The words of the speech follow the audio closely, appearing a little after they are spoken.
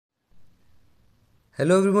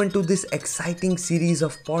Hello everyone to this exciting series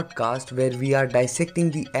of podcasts where we are dissecting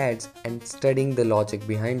the ads and studying the logic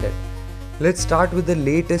behind it. Let's start with the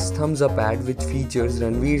latest thumbs up ad which features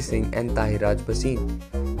Ranveer Singh and Tahiraj Bhasin.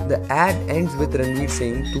 The ad ends with Ranveer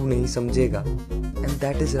saying तू नहीं समझेगा and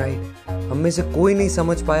that is right. हम में से कोई नहीं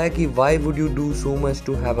समझ पाया कि why would you do so much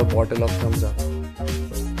to have a bottle of thumbs up.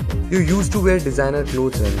 You used to wear designer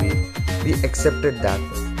clothes, Ranveer. We accepted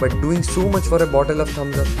that, but doing so much for a bottle of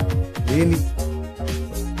thumbs up? Really?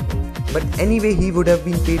 But anyway, he would have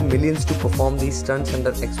been paid millions to perform these stunts under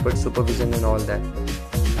expert supervision and all that.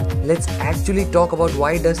 Let's actually talk about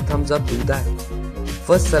why does Thumbs Up do that?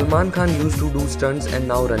 First, Salman Khan used to do stunts and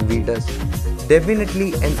now Ranveer does.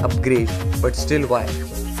 Definitely an upgrade, but still why?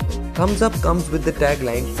 Thumbs Up comes with the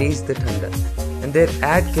tagline Taste the Thunder, and their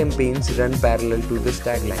ad campaigns run parallel to this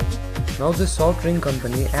tagline. Now the soft drink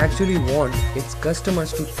company actually wants its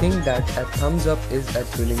customers to think that a thumbs up is a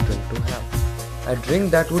thrilling drink to have. A drink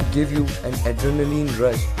that would give you an adrenaline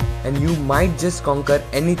rush and you might just conquer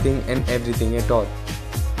anything and everything at all.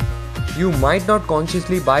 You might not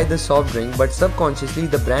consciously buy the soft drink, but subconsciously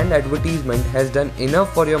the brand advertisement has done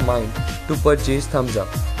enough for your mind to purchase Thumbs Up.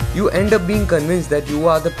 You end up being convinced that you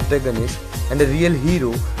are the protagonist and a real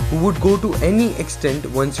hero who would go to any extent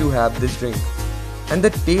once you have this drink. And the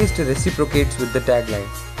taste reciprocates with the tagline.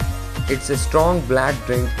 It's a strong black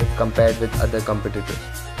drink if compared with other competitors.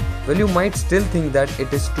 Well, you might still think that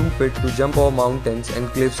it is stupid to jump over mountains and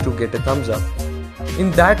cliffs to get a thumbs up.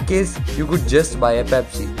 In that case, you could just buy a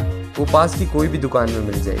Pepsi. वो पास की कोई भी दुकान में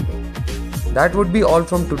मिल जाएगी. That would be all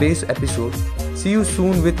from today's episode. See you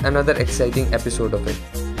soon with another exciting episode of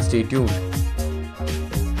it. Stay tuned.